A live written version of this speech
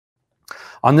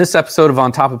On this episode of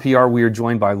On Top of PR, we are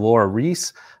joined by Laura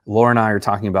Reese. Laura and I are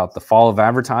talking about the fall of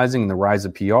advertising and the rise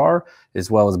of PR, as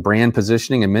well as brand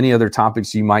positioning and many other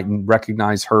topics you might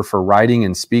recognize her for writing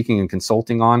and speaking and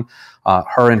consulting on.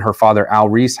 Her and her father, Al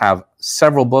Reese, have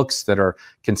several books that are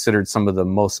considered some of the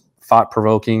most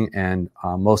thought-provoking and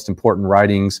most important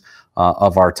writings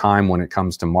of our time when it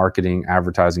comes to marketing,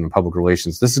 advertising, and public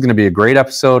relations. This is going to be a great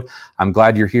episode. I'm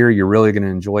glad you're here. You're really going to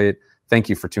enjoy it. Thank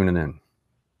you for tuning in.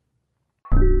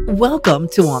 Welcome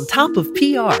to On Top of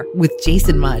PR with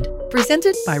Jason Mudd,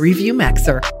 presented by Review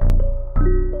Maxer.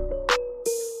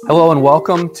 Hello and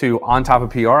welcome to On Top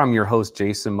of PR. I'm your host,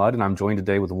 Jason Mudd, and I'm joined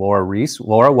today with Laura Reese.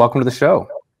 Laura, welcome to the show.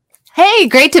 Hey,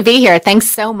 great to be here. Thanks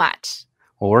so much.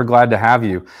 Well, we're glad to have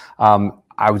you.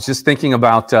 I was just thinking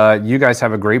about, you guys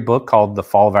have a great book called The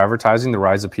Fall of Advertising, The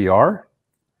Rise of PR.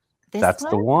 That's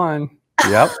the one.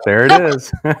 Yep, there it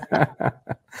is.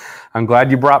 I'm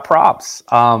glad you brought props.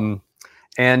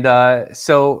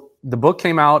 So the book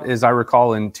came out, as I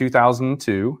recall, in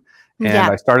 2002, and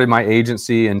I started my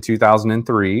agency in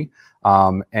 2003.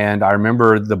 And I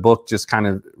remember the book just kind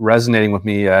of resonating with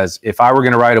me as if I were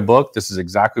going to write a book, this is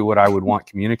exactly what I would want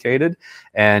communicated.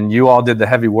 And you all did the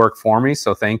heavy work for me,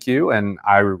 so thank you. And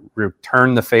I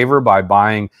returned the favor by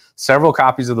buying several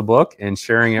copies of the book and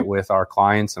sharing it with our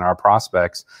clients and our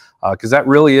prospects, because that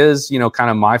really is,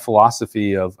 kind of my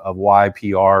philosophy of why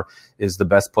PR is the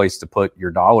best place to put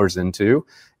your dollars into.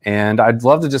 And I'd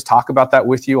love to just talk about that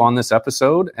with you on this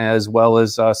episode, as well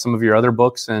as some of your other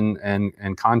books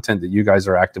and content that you guys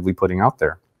are actively putting out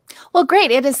there. Well,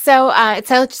 great. It is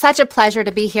such a pleasure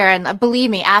to be here. And believe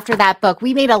me, after that book,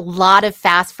 we made a lot of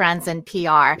fast friends in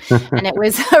PR. And it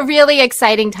was a really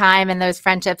exciting time. And those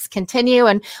friendships continue.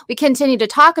 And we continue to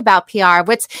talk about PR,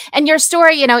 and your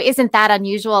story, isn't that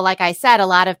unusual. Like I said, a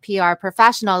lot of PR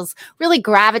professionals really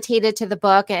gravitated to the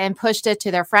book and pushed it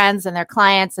to their friends and their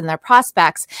clients and their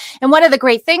prospects. And one of the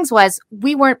great things was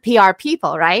we weren't PR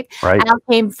people, right? Al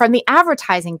came from the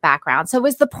advertising background. So it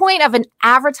was the point of an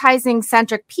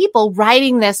advertising-centric people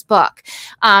writing this book,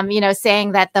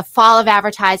 saying that the fall of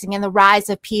advertising and the rise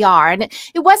of PR. And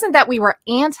it wasn't that we were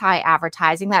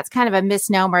anti-advertising. That's kind of a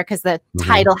misnomer because the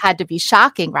title had to be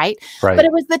shocking, right? But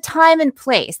it was the time and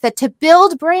place that to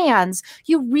build brands,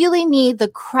 you really need the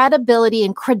credibility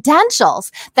and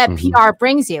credentials that PR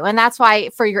brings you. And that's why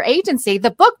for your agency,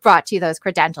 the book brought you those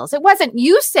credentials. It wasn't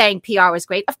you saying PR was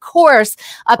great. Of course,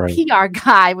 a PR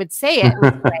guy would say it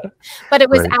was great, but it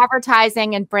was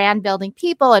advertising and brand building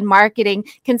people and marketing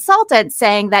consultants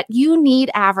saying that you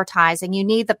need advertising. You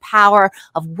need the power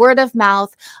of word of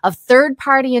mouth, of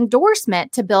third-party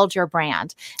endorsement to build your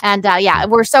brand. And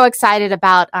we're so excited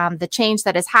about the change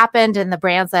that has happened and the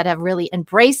brands that have really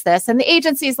embraced this and the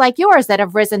agencies like yours that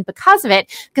have risen because of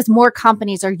it, because more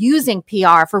companies are using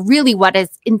PR for really what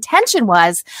its intention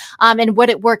was and what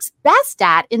it works best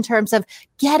at in terms of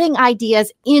getting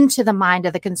ideas into the mind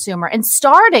of the consumer and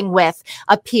starting with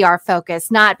a PR focus,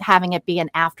 not having it be an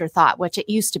afterthought, which it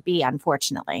used to be,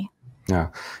 unfortunately. Yeah,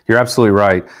 you're absolutely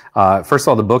right. First of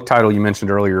all, the book title you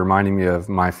mentioned earlier reminding me of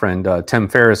my friend Tim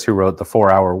Ferriss, who wrote The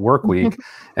 4-Hour Workweek.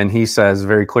 And he says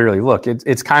very clearly, look,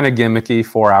 it's kind of gimmicky,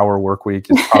 4-hour workweek.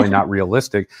 It's probably not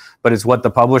realistic, but it's what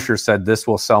the publisher said, this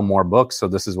will sell more books. So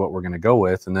this is what we're going to go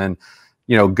with. And then,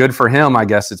 good for him, I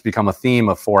guess it's become a theme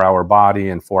of 4-hour body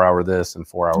and 4-hour this and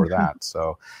 4-hour that.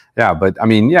 So, but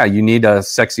you need a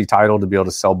sexy title to be able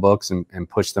to sell books and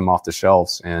push them off the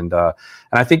shelves. And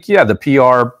I think, the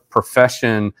PR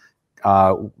profession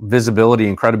visibility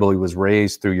and credibility was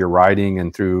raised through your writing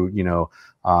and through,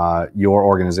 your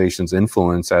organization's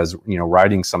influence as,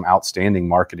 writing some outstanding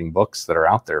marketing books that are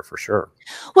out there for sure.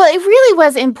 Well, it really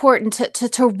was important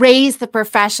to raise the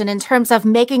profession in terms of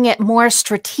making it more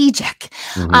strategic.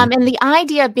 And the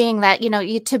idea being that,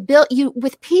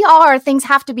 with PR, things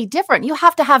have to be different. You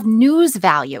have to have news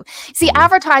value. See,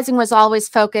 advertising was always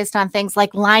focused on things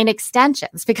like line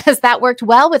extensions because that worked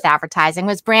well with advertising. It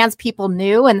was brands people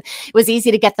knew and it was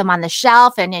easy to get them on the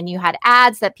shelf and you had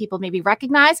ads that people maybe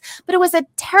recognized, but it was a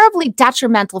terribly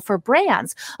detrimental for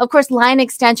brands. Of course, line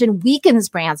extension weakens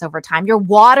brands over time. You're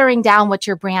watering down what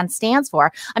your brand stands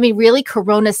for. Really,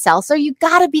 Corona Seltzer? You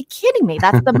got to be kidding me.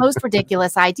 That's the most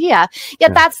ridiculous idea.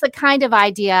 Yet that's the kind of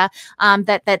idea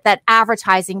that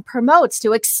advertising promotes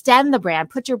to extend the brand.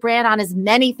 Put your brand on as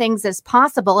many things as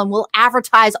possible and we'll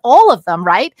advertise all of them,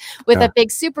 right? With a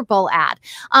big Super Bowl ad.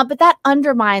 But that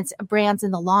undermines brands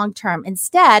in the long term.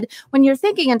 Instead, when you're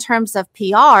thinking in terms of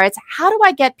PR, it's how do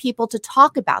I get people to talk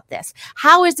talk about this?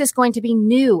 How is this going to be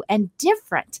new and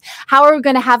different? How are we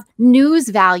going to have news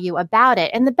value about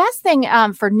it? And the best thing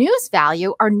for news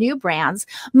value are new brands,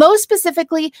 most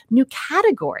specifically new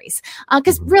categories,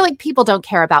 because really people don't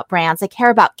care about brands. They care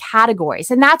about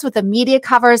categories. And that's what the media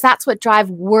covers. That's what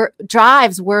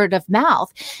drives word of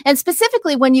mouth. And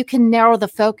specifically when you can narrow the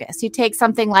focus, you take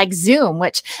something like Zoom,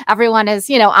 which everyone is,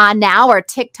 on now, or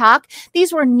TikTok.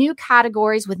 These were new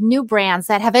categories with new brands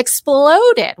that have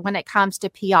exploded when it comes to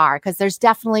PR, because there's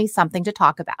definitely something to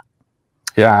talk about.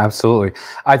 Yeah, absolutely.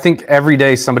 I think every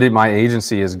day somebody at my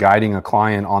agency is guiding a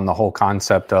client on the whole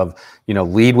concept of,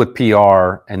 lead with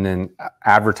PR and then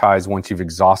advertise once you've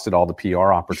exhausted all the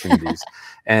PR opportunities.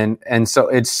 And so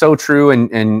it's so true.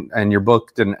 And your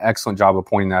book did an excellent job of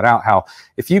pointing that out, how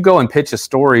if you go and pitch a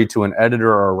story to an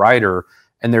editor or a writer,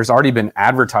 and there's already been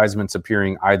advertisements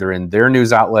appearing either in their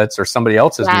news outlets or somebody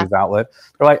else's news outlet,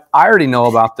 they're like, I already know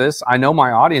about this. I know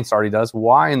my audience already does.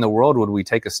 Why in the world would we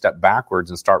take a step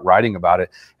backwards and start writing about it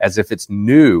as if it's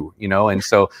new, And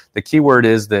so the key word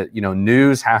is that,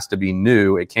 news has to be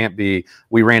new. It can't be,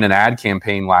 we ran an ad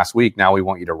campaign last week. Now we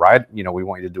want you to write, we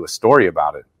want you to do a story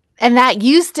about it. And that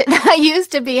used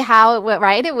to be how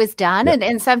it was done. Yeah.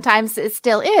 And sometimes it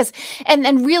still is.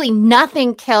 And really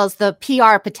nothing kills the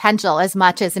PR potential as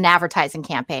much as an advertising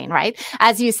campaign, right?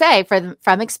 As you say,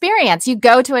 from experience, you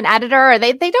go to an editor or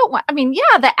they don't want,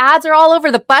 the ads are all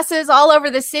over the buses, all over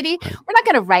the city. Right. We're not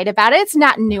going to write about it. It's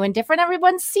not new and different.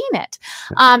 Everyone's seen it.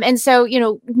 And so,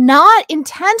 not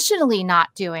intentionally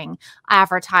not doing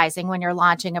advertising when you're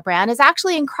launching a brand is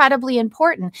actually incredibly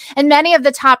important. And many of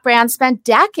the top brands spent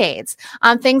decades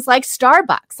on things like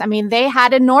Starbucks. They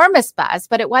had enormous buzz,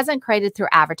 but it wasn't created through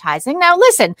advertising. Now,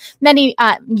 listen, many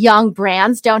young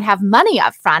brands don't have money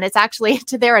up front. It's actually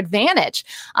to their advantage.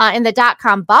 In the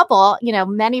dot-com bubble,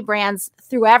 many brands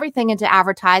threw everything into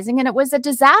advertising, and it was a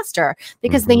disaster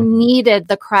because they needed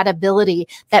the credibility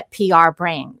that PR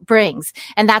brings.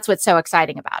 And that's what's so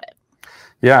exciting about it.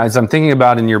 Yeah, as I'm thinking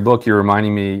about in your book, you're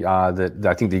reminding me that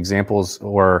I think the examples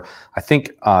were,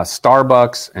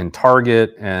 Starbucks and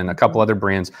Target and a couple other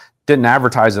brands didn't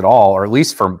advertise at all, or at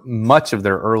least for much of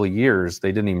their early years,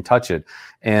 they didn't even touch it.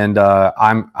 And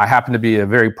I happen to be a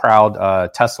very proud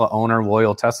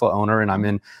loyal Tesla owner, and I'm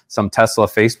in some Tesla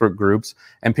Facebook groups.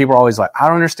 And people are always like, I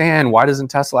don't understand. Why doesn't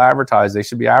Tesla advertise? They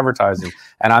should be advertising.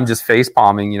 And I'm just face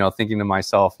palming, thinking to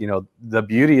myself, the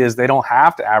beauty is they don't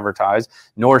have to advertise,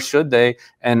 nor should they.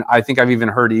 And I think I've even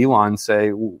heard Elon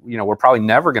say, we're probably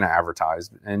never going to advertise.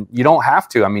 And you don't have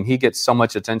to. He gets so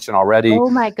much attention already. Oh,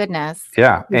 my goodness.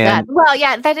 Yeah.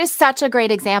 That is such a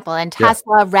great example. And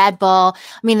Tesla, Red Bull,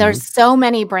 there's so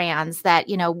many brands that,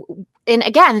 and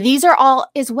again, these are all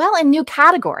as well in new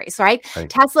categories, right?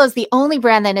 Tesla is the only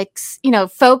brand that,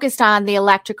 focused on the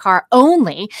electric car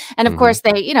only. And of course,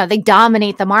 they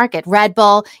dominate the market. Red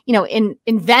Bull,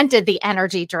 invented the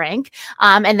energy drink,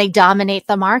 and they dominate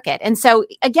the market. And so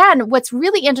again, what's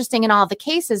really interesting in all the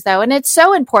cases though, and it's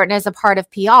so important as a part of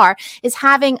PR, is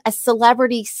having a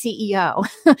celebrity CEO,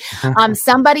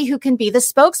 somebody who can be the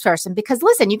spokesperson, because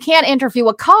listen, you can't interview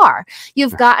a car.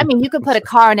 You've got, you could put a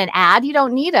car in an ad. You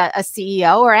don't need a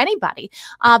CEO or anybody.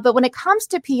 But when it comes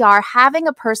to PR, having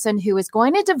a person who is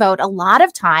going to devote a lot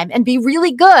of time and be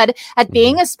really good at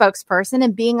being a spokesperson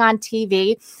and being on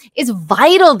TV is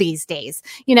vital these days.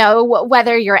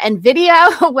 Whether you're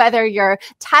NVIDIA, whether you're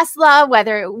Tesla,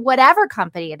 whatever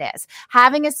company it is,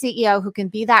 having a CEO who can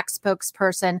be that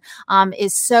spokesperson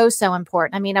is so, so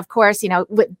important. Of course,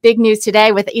 with big news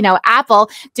today with, Apple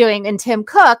doing and Tim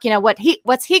Cook,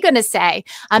 what's he going to say?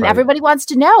 Everybody wants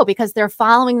to know because they're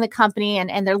following the company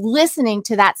and they're listening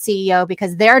to that CEO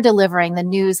because they're delivering the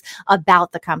news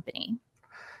about the company.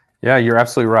 Yeah, you're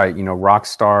absolutely right. Rock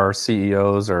star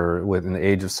CEOs are within the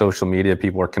age of social media.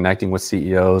 People are connecting with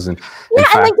CEOs, and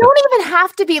and they don't even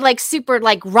have to be super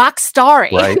rock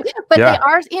starry, right? But they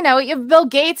are. Bill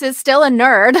Gates is still a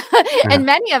nerd, and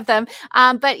many of them.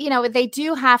 But they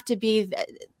do have to be.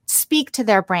 Speak to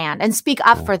their brand and speak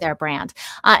up for their brand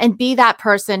and be that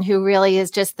person who really is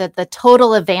just the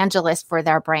total evangelist for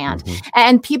their brand.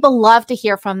 And people love to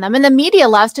hear from them and the media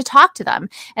loves to talk to them.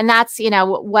 And that's,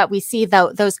 what we see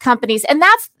those companies. And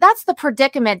that's the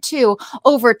predicament too,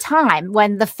 over time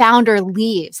when the founder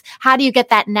leaves. How do you get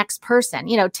that next person?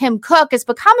 Tim Cook has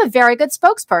become a very good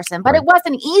spokesperson, but it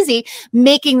wasn't easy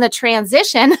making the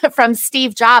transition from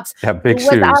Steve Jobs, who was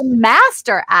a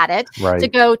master at it, to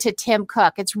go to Tim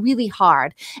Cook. It's really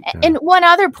hard. And one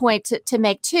other point to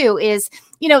make too is,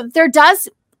 there does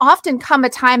often come a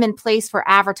time and place for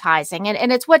advertising.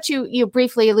 And it's what you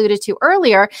briefly alluded to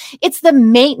earlier. It's the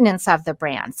maintenance of the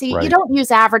brand. See, you don't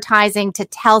use advertising to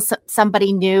tell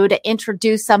somebody new, to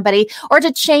introduce somebody, or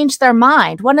to change their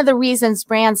mind. One of the reasons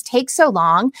brands take so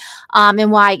long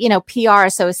and why, PR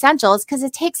is so essential is because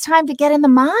it takes time to get in the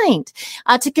mind,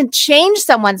 to change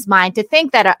someone's mind, to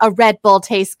think that a Red Bull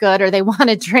tastes good or they want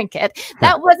to drink it.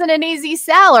 That wasn't an easy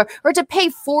sell. Or to pay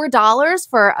 $4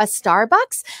 for a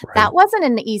Starbucks. That wasn't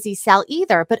an easy sell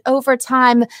either. But over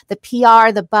time, the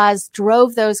PR, the buzz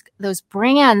drove those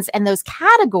brands and those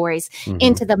categories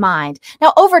into the mind.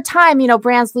 Now, over time,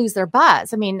 brands lose their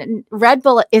buzz. I mean, Red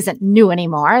Bull isn't new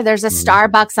anymore. There's a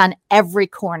Starbucks on every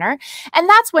corner. And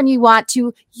that's when you want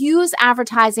to use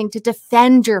advertising to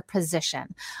defend your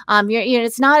position.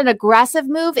 It's not an aggressive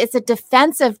move. It's a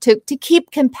defensive to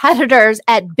keep competitors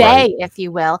at bay, if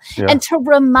you will, and to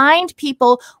remind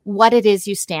people what it is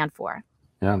you stand for.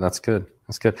 Yeah, that's good.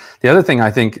 That's good. The other thing I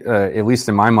think, at least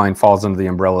in my mind, falls under the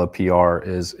umbrella of PR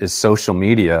is social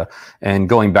media. And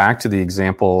going back to the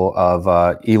example of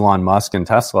Elon Musk and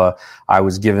Tesla, I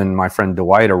was giving my friend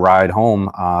Dwight a ride home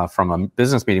from a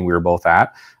business meeting we were both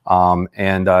at.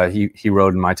 And he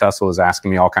rode in my Tesla, was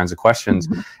asking me all kinds of questions.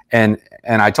 And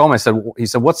I told him, he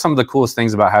said, what's some of the coolest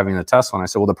things about having a Tesla? And I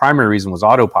said, well, the primary reason was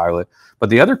autopilot. But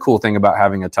the other cool thing about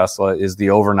having a Tesla is the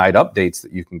overnight updates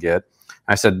that you can get.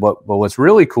 I said, well, what's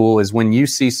really cool is when you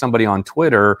see somebody on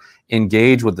Twitter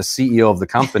engage with the CEO of the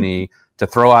company to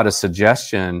throw out a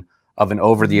suggestion of an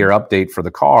over-the-air update for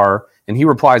the car, and he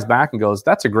replies back and goes,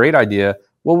 that's a great idea.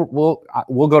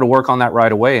 We'll go to work on that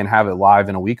right away and have it live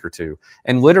in a week or two.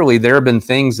 And literally, there have been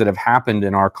things that have happened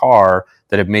in our car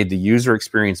that have made the user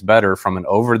experience better from an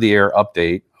over-the-air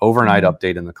update, overnight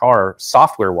update in the car,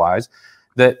 software-wise,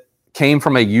 that came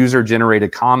from a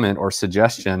user-generated comment or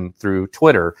suggestion through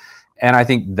Twitter. And I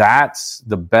think that's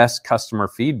the best customer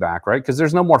feedback, right? Because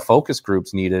there's no more focus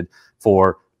groups needed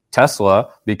for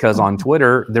Tesla, because on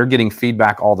Twitter, they're getting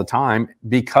feedback all the time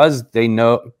because they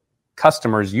know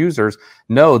users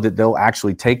know that they'll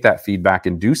actually take that feedback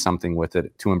and do something with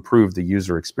it to improve the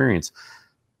user experience.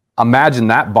 Imagine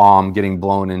that bomb getting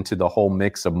blown into the whole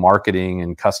mix of marketing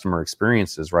and customer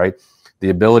experiences, right? The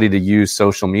ability to use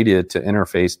social media to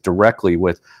interface directly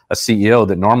with a CEO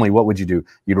that normally, what would you do?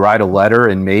 You'd write a letter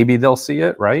and maybe they'll see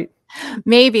it, right?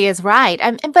 Maybe is right.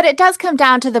 But it does come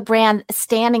down to the brand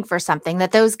standing for something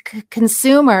that those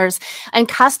consumers and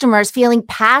customers feeling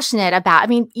passionate about. I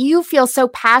mean, you feel so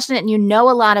passionate and you know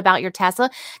a lot about your Tesla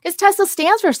because Tesla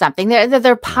stands for something.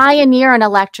 They're pioneer in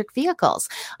electric vehicles.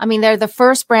 I mean, they're the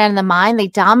first brand in the mind. They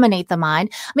dominate the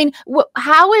mind. I mean,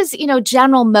 how is,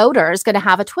 General Motors going to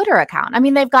have a Twitter account? I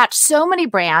mean, they've got so many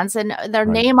brands and their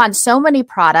name on so many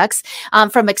products,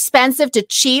 from expensive to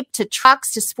cheap to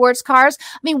trucks to sports cars.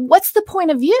 I mean, what's the point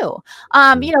of view?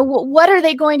 What are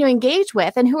they going to engage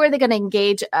with, and who are they going to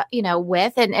engage,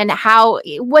 with, and how?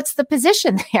 What's the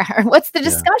position there? What's the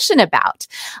discussion about?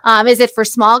 Is it for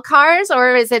small cars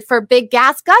or is it for big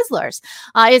gas guzzlers?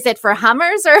 Is it for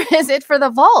Hummers or is it for the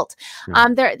Volt?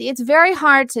 It's very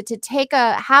hard to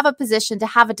have a position, to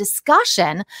have a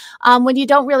discussion when you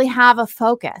don't really have a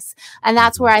focus, and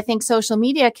that's where I think social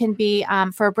media can be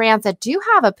for brands that do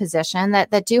have a position,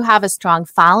 that do have a strong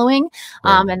following,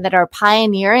 and that are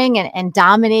pioneering and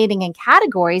dominating in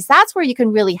categories. That's where you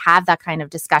can really have that kind of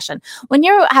discussion. When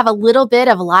you have a little bit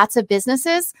of lots of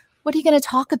businesses, what are you going to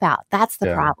talk about? That's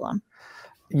the problem.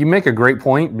 You make a great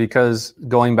point, because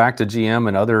going back to GM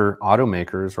and other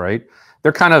automakers, right?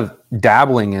 They're kind of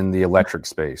dabbling in the electric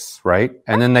space, right?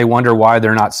 And then they wonder why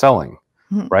they're not selling,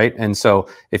 right? And so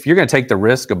if you're going to take the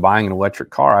risk of buying an electric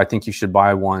car, I think you should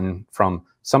buy one from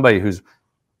somebody who's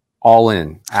all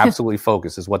in, absolutely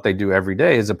focused, is what they do every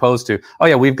day, as opposed to,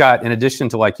 we've got, in addition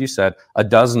to, like you said, a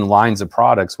dozen lines of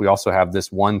products, we also have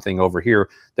this one thing over here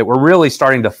that we're really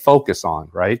starting to focus on,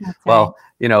 right? Okay. Well,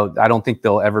 I don't think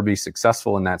they'll ever be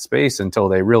successful in that space until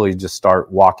they really just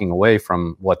start walking away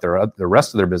from what the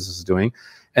rest of their business is doing.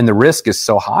 And the risk is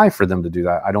so high for them to do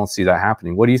that. I don't see that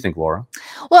happening. What do you think, Laura?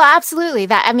 Well, absolutely.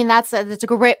 That's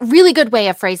a really good way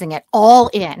of phrasing it. All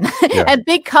in. And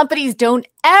big companies don't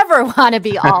ever want to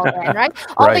be all in, right?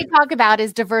 All they talk about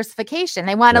is diversification.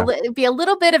 They want to be a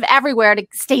little bit of everywhere to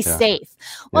stay safe.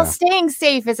 Well, staying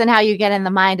safe isn't how you get in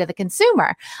the mind of the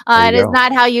consumer. It is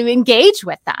not how you engage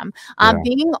with them.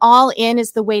 Being all in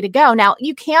is the way to go. Now,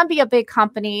 you can be a big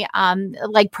company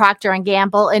like Procter &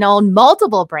 Gamble and own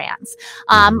multiple brands.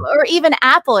 Or even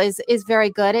Apple is very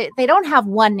good. They don't have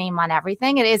one name on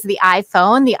everything. It is the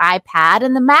iPhone, the iPad,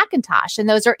 and the Macintosh. And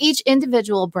those are each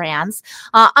individual brands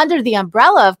under the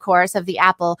umbrella, of course, of the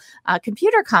Apple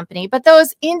computer company. But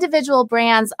those individual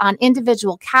brands on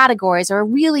individual categories are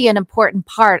really an important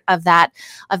part of that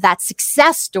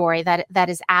success story that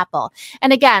is Apple.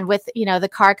 And again, with, the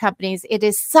car companies, it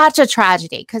is such a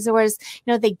tragedy because there was,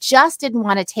 they just didn't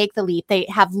want to take the leap. They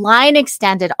have line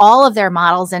extended all of their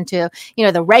models into,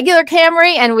 the regular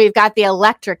Camry, and we've got the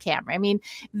electric Camry. I mean,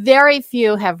 very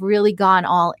few have really gone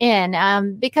all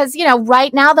in because,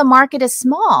 right now the market is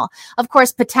small. Of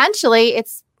course, potentially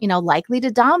it's, likely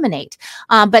to dominate.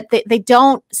 But they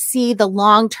don't see the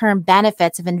long-term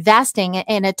benefits of investing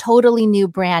in a totally new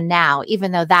brand now,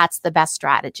 even though that's the best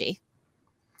strategy.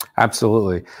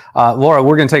 Absolutely. Laura,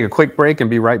 we're going to take a quick break and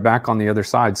be right back on the other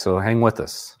side, so hang with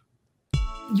us.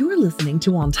 You're listening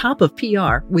to On Top of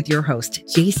PR with your host,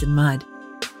 Jason Mudd.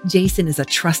 Jason is a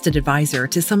trusted advisor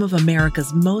to some of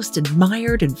America's most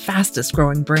admired and fastest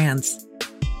growing brands.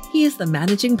 He is the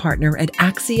managing partner at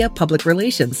Axia Public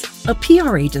Relations, a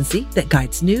PR agency that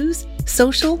guides news,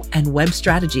 social, and web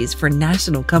strategies for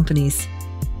national companies.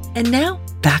 And now,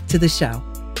 back to the show.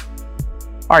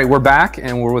 All right, we're back,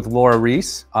 and we're with Laura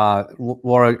Reese.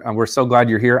 Laura, we're so glad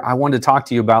you're here. I wanted to talk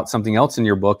to you about something else in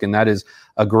your book, and that is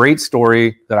a great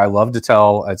story that I love to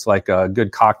tell. It's like a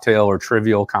good cocktail or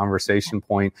trivial conversation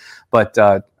point. But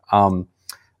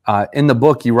in the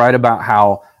book, you write about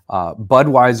how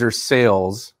Budweiser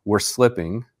sales were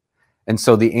slipping. And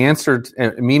so the answer,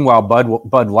 meanwhile,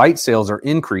 Bud Light sales are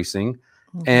increasing.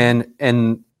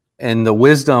 Mm-hmm. And the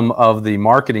wisdom of the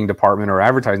marketing department or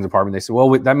advertising department, they said,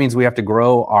 well, that means we have to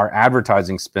grow our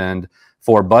advertising spend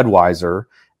for Budweiser.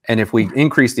 And if we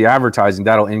increase the advertising,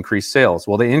 that'll increase sales.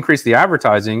 Well, they increased the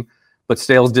advertising, but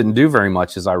sales didn't do very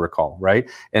much, as I recall, right?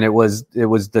 And it was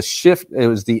the shift, it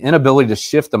was the inability to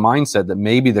shift the mindset that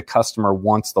maybe the customer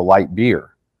wants the light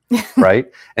beer. Right.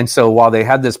 And so while they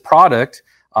had this product,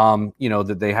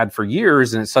 that they had for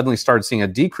years, and it suddenly started seeing a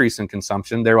decrease in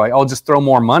consumption, they're like, oh, just throw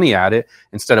more money at it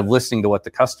instead of listening to what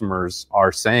the customers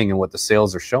are saying and what the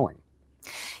sales are showing.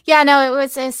 Yeah, no,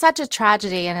 it's such a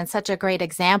tragedy, and it's such a great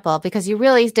example because you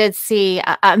really did see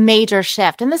a major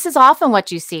shift. And this is often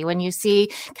what you see when you see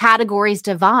categories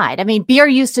divide. I mean, beer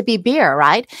used to be beer,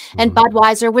 right? And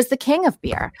Budweiser was the king of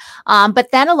beer. But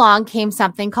then along came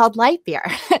something called light beer.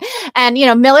 And,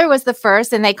 Miller was the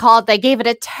first, and they gave it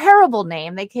a terrible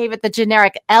name. They gave it the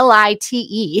generic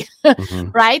LITE,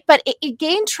 right? But it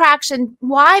gained traction.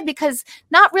 Why? Because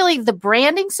not really the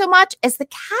branding so much as the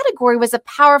category was a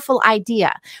powerful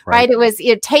idea. Right.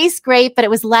 It tastes great, but it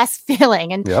was less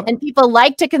filling. And people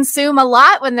like to consume a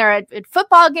lot when they're at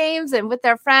football games and with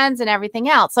their friends and everything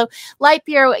else. So light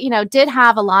beer, did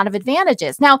have a lot of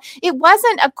advantages. Now, it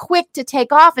wasn't a quick to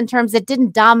take off in terms it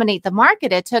didn't dominate the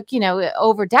market. It took,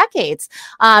 over decades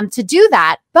to do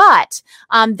that. But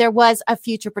there was a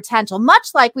future potential, much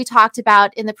like we talked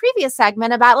about in the previous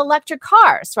segment about electric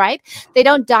cars, right? They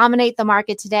don't dominate the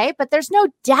market today, but there's no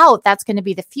doubt that's going to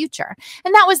be the future.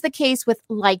 And that was the case with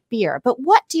light beer. But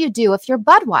what do you do if you're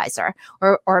Budweiser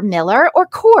or Miller or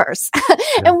Coors?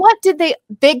 And what did the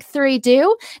big three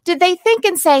do? Did they think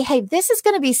and say, hey, this is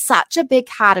going to be such a big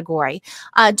category.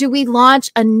 Do we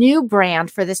launch a new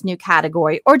brand for this new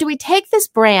category? Or do we take this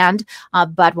brand,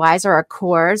 Budweiser or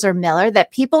Coors or Miller,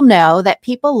 that people know, that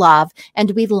people love,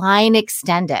 and we line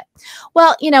extend it?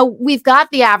 Well, we've got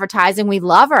the advertising. We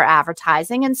love our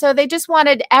advertising. And so they just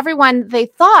wanted everyone they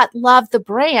thought loved the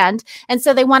brand. And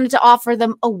so they wanted to offer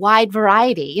them a wide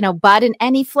variety, Bud in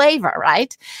any flavor,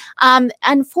 right?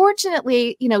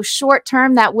 Unfortunately, short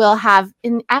term, that will have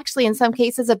in some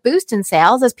cases a boost in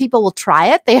sales as people will try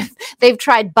it. They've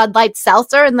tried Bud Light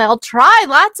Seltzer and they'll try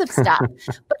lots of stuff.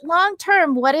 But long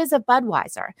term, what is a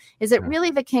Budweiser? Is it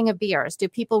really the king of beers? Do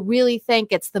people really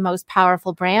think it's the most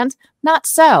powerful brand? Not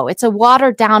so. It's a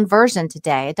watered down version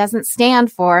today. It doesn't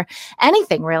stand for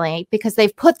anything really because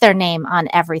they've put their name on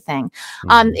everything.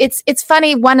 It's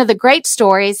funny. One of the great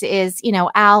stories is,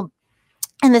 Al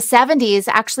in the 70s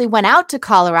actually went out to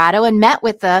Colorado and met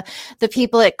with the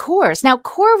people at Coors. Now,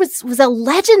 Coors was a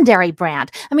legendary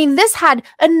brand. I mean, this had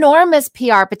enormous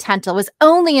PR potential. It was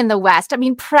only in the West. I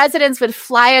mean, presidents would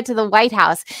fly it to the White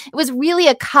House. It was really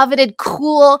a coveted,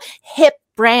 cool, hip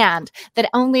brand that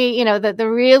only,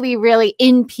 the really, really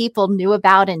in people knew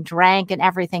about and drank and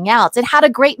everything else. It had a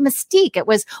great mystique. It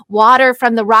was water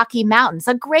from the Rocky Mountains,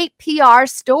 a great PR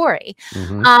story.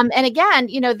 And again,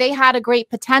 they had a great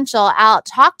potential. Al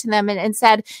talked to them and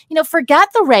said, forget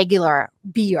the regular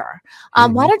beer.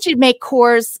 Why don't you make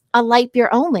Coors a light beer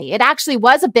only? It actually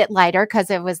was a bit lighter because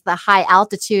it was the high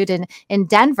altitude in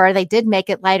Denver. They did make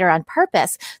it lighter on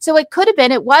purpose. So it could have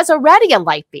been, it was already a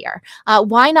light beer.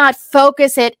 Why not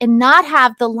focus it and not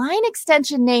have the line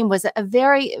extension name is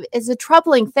a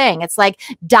troubling thing. It's like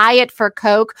diet for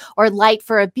Coke or light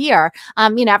for a beer.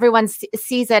 Everyone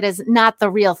sees it as not the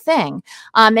real thing.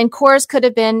 And Coors could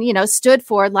have been, stood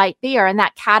for light beer in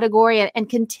that category and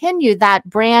continue that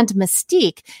brand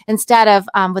mystique instead of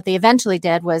what they eventually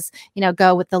did was,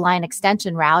 go with the line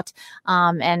extension route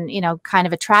and, kind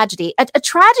of a tragedy. A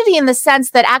tragedy in the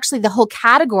sense that actually the whole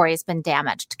category has been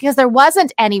damaged because there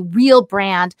wasn't any real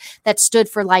brand that stood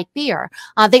for light beer.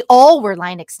 They all were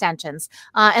line extensions.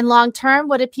 And long term,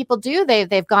 what did people do?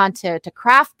 They've gone to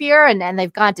craft beer and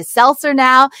they've gone to seltzer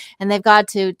now, and they've gone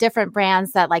to different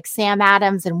brands that like Sam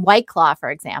Adams and White Claw,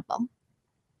 for example.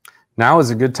 Now is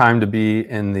a good time to be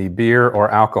in the beer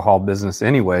or alcohol business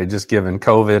anyway, just given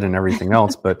COVID and everything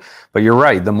else. But you're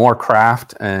right. The more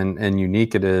craft and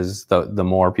unique it is, the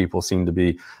more people seem to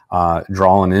be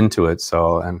drawing into it.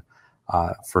 So,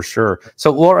 for sure.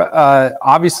 So Laura,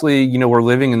 obviously, we're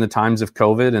living in the times of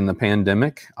COVID and the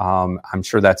pandemic. I'm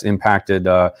sure that's impacted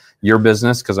your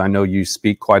business because I know you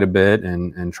speak quite a bit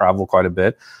and travel quite a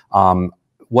bit.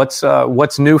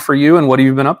 What's new for you and what have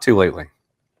you been up to lately?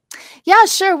 Yeah,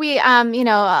 sure. We,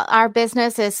 our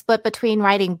business is split between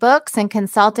writing books and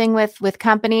consulting with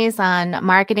companies on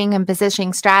marketing and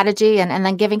positioning strategy and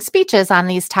then giving speeches on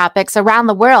these topics around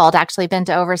the world. Actually been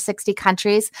to over 60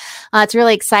 countries. It's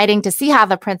really exciting to see how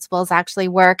the principles actually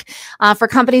work for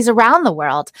companies around the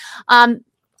world.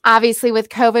 Obviously, with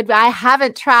COVID, I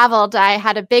haven't traveled. I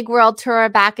had a big world tour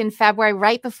back in February,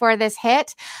 right before this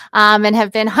hit, and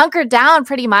have been hunkered down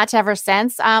pretty much ever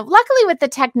since. Luckily, with the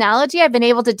technology, I've been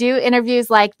able to do interviews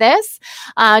like this,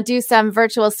 do some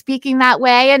virtual speaking that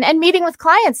way, and meeting with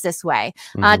clients this way.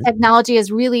 Technology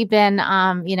has really been,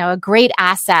 a great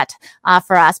asset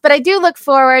for us. But I do look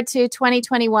forward to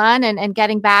 2021 and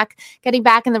getting back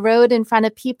in the road in front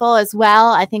of people as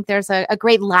well. I think there's a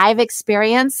great live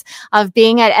experience of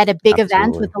being at a big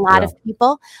event with a lot of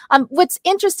people. What's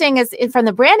interesting is from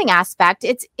the branding aspect,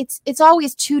 it's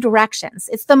always two directions.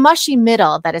 It's the mushy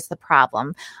middle that is the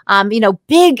problem.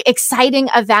 Big, exciting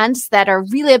events that are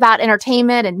really about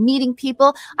entertainment and meeting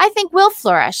people, I think will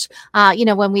flourish,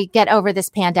 when we get over this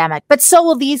pandemic. But so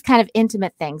will these kind of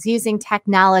intimate things, using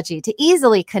technology to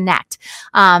easily connect,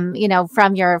 from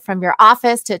your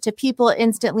office to people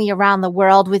instantly around the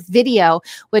world with video,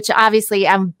 which obviously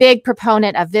I'm a big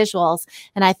proponent of visuals.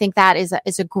 And I think that is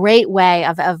a great way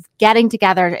of getting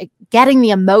together, getting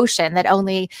the emotion that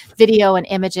only video and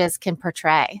images can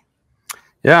portray.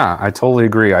 Yeah, I totally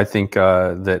agree. I think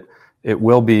that it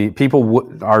will be, people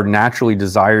are naturally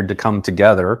desired to come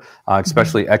together,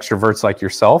 especially extroverts like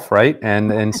yourself, right?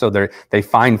 And so they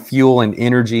find fuel and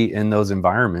energy in those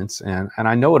environments. And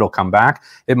I know it'll come back.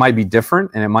 It might be different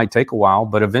and it might take a while,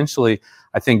 but eventually,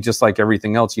 I think just like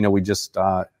everything else, we just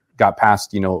got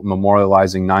past,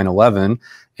 memorializing 9/11,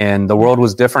 and the world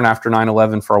was different after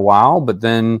 9/11 for a while, but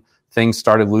then things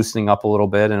started loosening up a little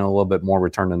bit and a little bit more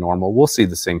return to normal. We'll see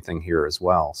the same thing here as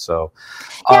well. So,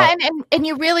 yeah, and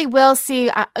you really will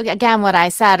see again what I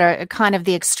said are kind of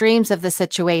the extremes of the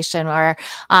situation, where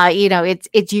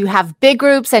you have big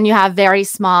groups and you have very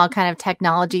small kind of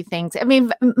technology things. I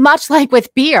mean, much like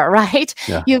with beer, right?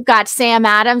 Yeah. You've got Sam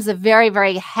Adams, a very,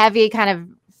 very heavy kind of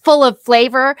full of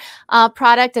flavor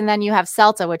product, and then you have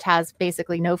seltzer, which has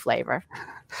basically no flavor.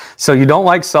 So you don't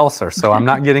like seltzer, so I'm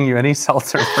not getting you any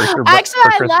seltzer for your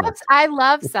Actually, I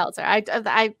love seltzer.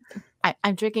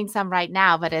 I'm drinking some right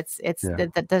now, but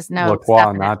there's no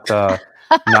LaCroix, not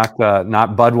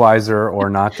Budweiser or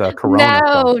not Corona.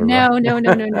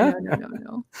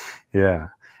 No. Yeah,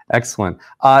 excellent.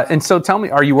 And so tell me,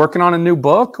 are you working on a new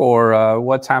book or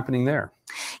what's happening there?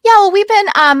 Yeah, well, we've been,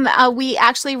 we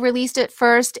actually released it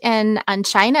first in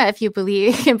China, if you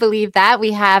can believe that.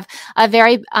 We have a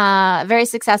very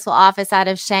successful office out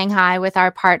of Shanghai with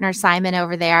our partner Simon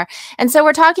over there. And so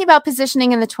we're talking about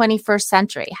positioning in the 21st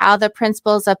century, how the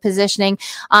principles of positioning,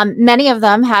 many of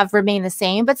them have remained the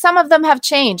same, but some of them have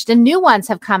changed and new ones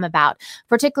have come about,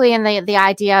 particularly in the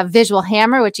idea of visual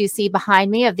hammer, which you see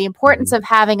behind me, of the importance of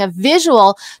having a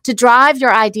visual to drive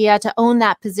your idea, to own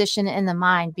that position in the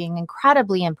mind, being incredibly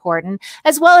important,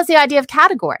 as well as the idea of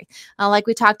category, like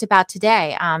we talked about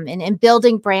today. In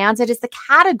building brands, it is the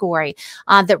category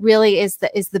that really is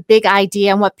the big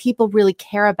idea and what people really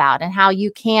care about, and how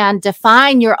you can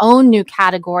define your own new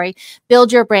category,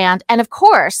 build your brand, and of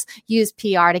course, use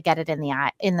PR to get it in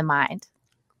the mind.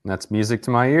 That's music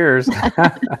to my ears.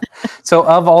 So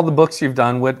of all the books you've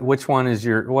done, which one is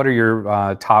what are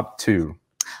your top two?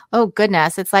 Oh,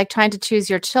 goodness. It's like trying to choose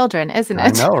your children, isn't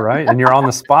it? I know, right? And you're on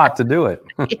the spot to do it.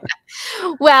 Yeah.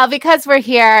 Well, because we're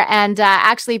here, and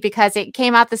actually because it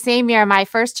came out the same year my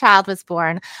first child was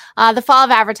born, The Fall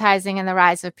of Advertising and the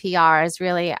Rise of PR is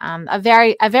really a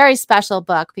very special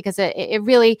book, because it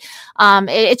really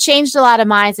it changed a lot of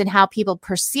minds in how people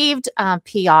perceived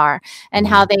PR and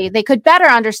how they could better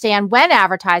understand when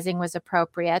advertising was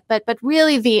appropriate, but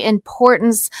really the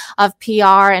importance of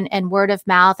PR and word of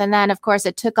mouth. And then, of course,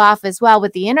 it took off as well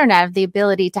with the internet, the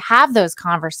ability to have those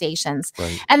conversations.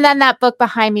 Right. And then that book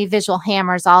behind me, Visual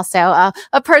Hammers, also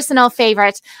a personal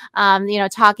favorite,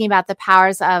 talking about the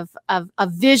powers of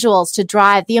visuals to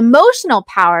drive the emotional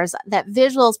powers that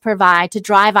visuals provide to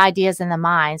drive ideas in the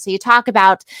mind. So you talk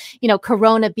about,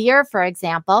 Corona beer, for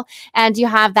example, and you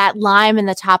have that lime in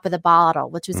the top of the bottle,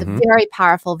 which was a very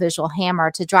powerful visual hammer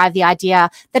to drive the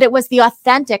idea that it was the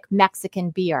authentic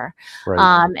Mexican beer.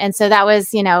 Right. And so that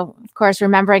was, of course,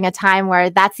 remembering a time where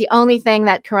that's the only thing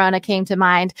that Corona came to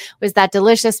mind, was that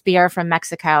delicious beer from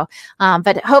Mexico.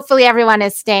 But hopefully everyone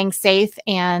is staying safe,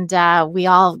 and we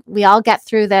all get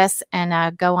through this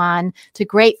and go on to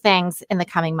great things in the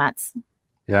coming months.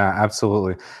 Yeah,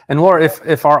 absolutely. And Laura,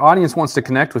 if our audience wants to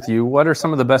connect with you, what are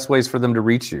some of the best ways for them to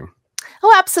reach you?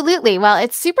 Oh, absolutely. Well,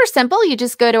 it's super simple. You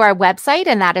just go to our website,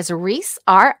 and that is Riess,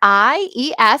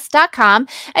 RIES.com.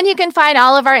 And you can find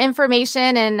all of our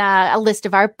information and a list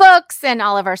of our books and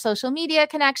all of our social media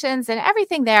connections and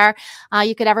everything there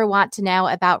you could ever want to know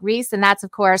about Riess. And that's,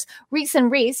 of course, Riess and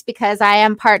Riess, because I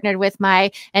am partnered with my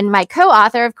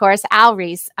co-author, of course, Al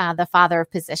Riess, the father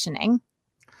of positioning.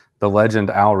 The legend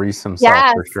Al Riess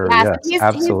himself, for sure. Yes,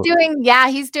 absolutely.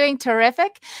 He's doing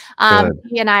terrific.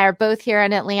 He and I are both here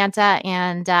in Atlanta,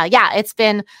 and it's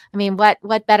been,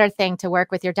 what better thing to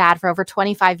work with your dad for over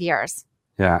 25 years.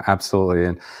 Yeah,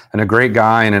 absolutely. And a great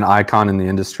guy and an icon in the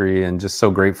industry, and just so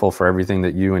grateful for everything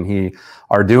that you and he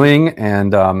are doing,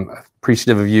 and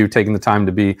appreciative of you taking the time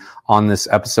to be on this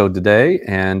episode today.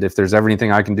 And if there's ever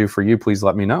anything I can do for you, please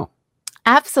let me know.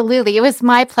 Absolutely. It was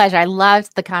my pleasure. I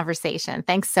loved the conversation.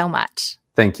 Thanks so much.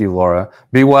 Thank you, Laura.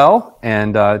 Be well,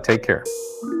 and take care.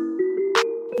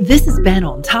 This has been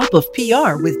On Top of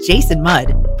PR with Jason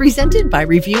Mudd, presented by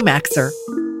ReviewMaxer.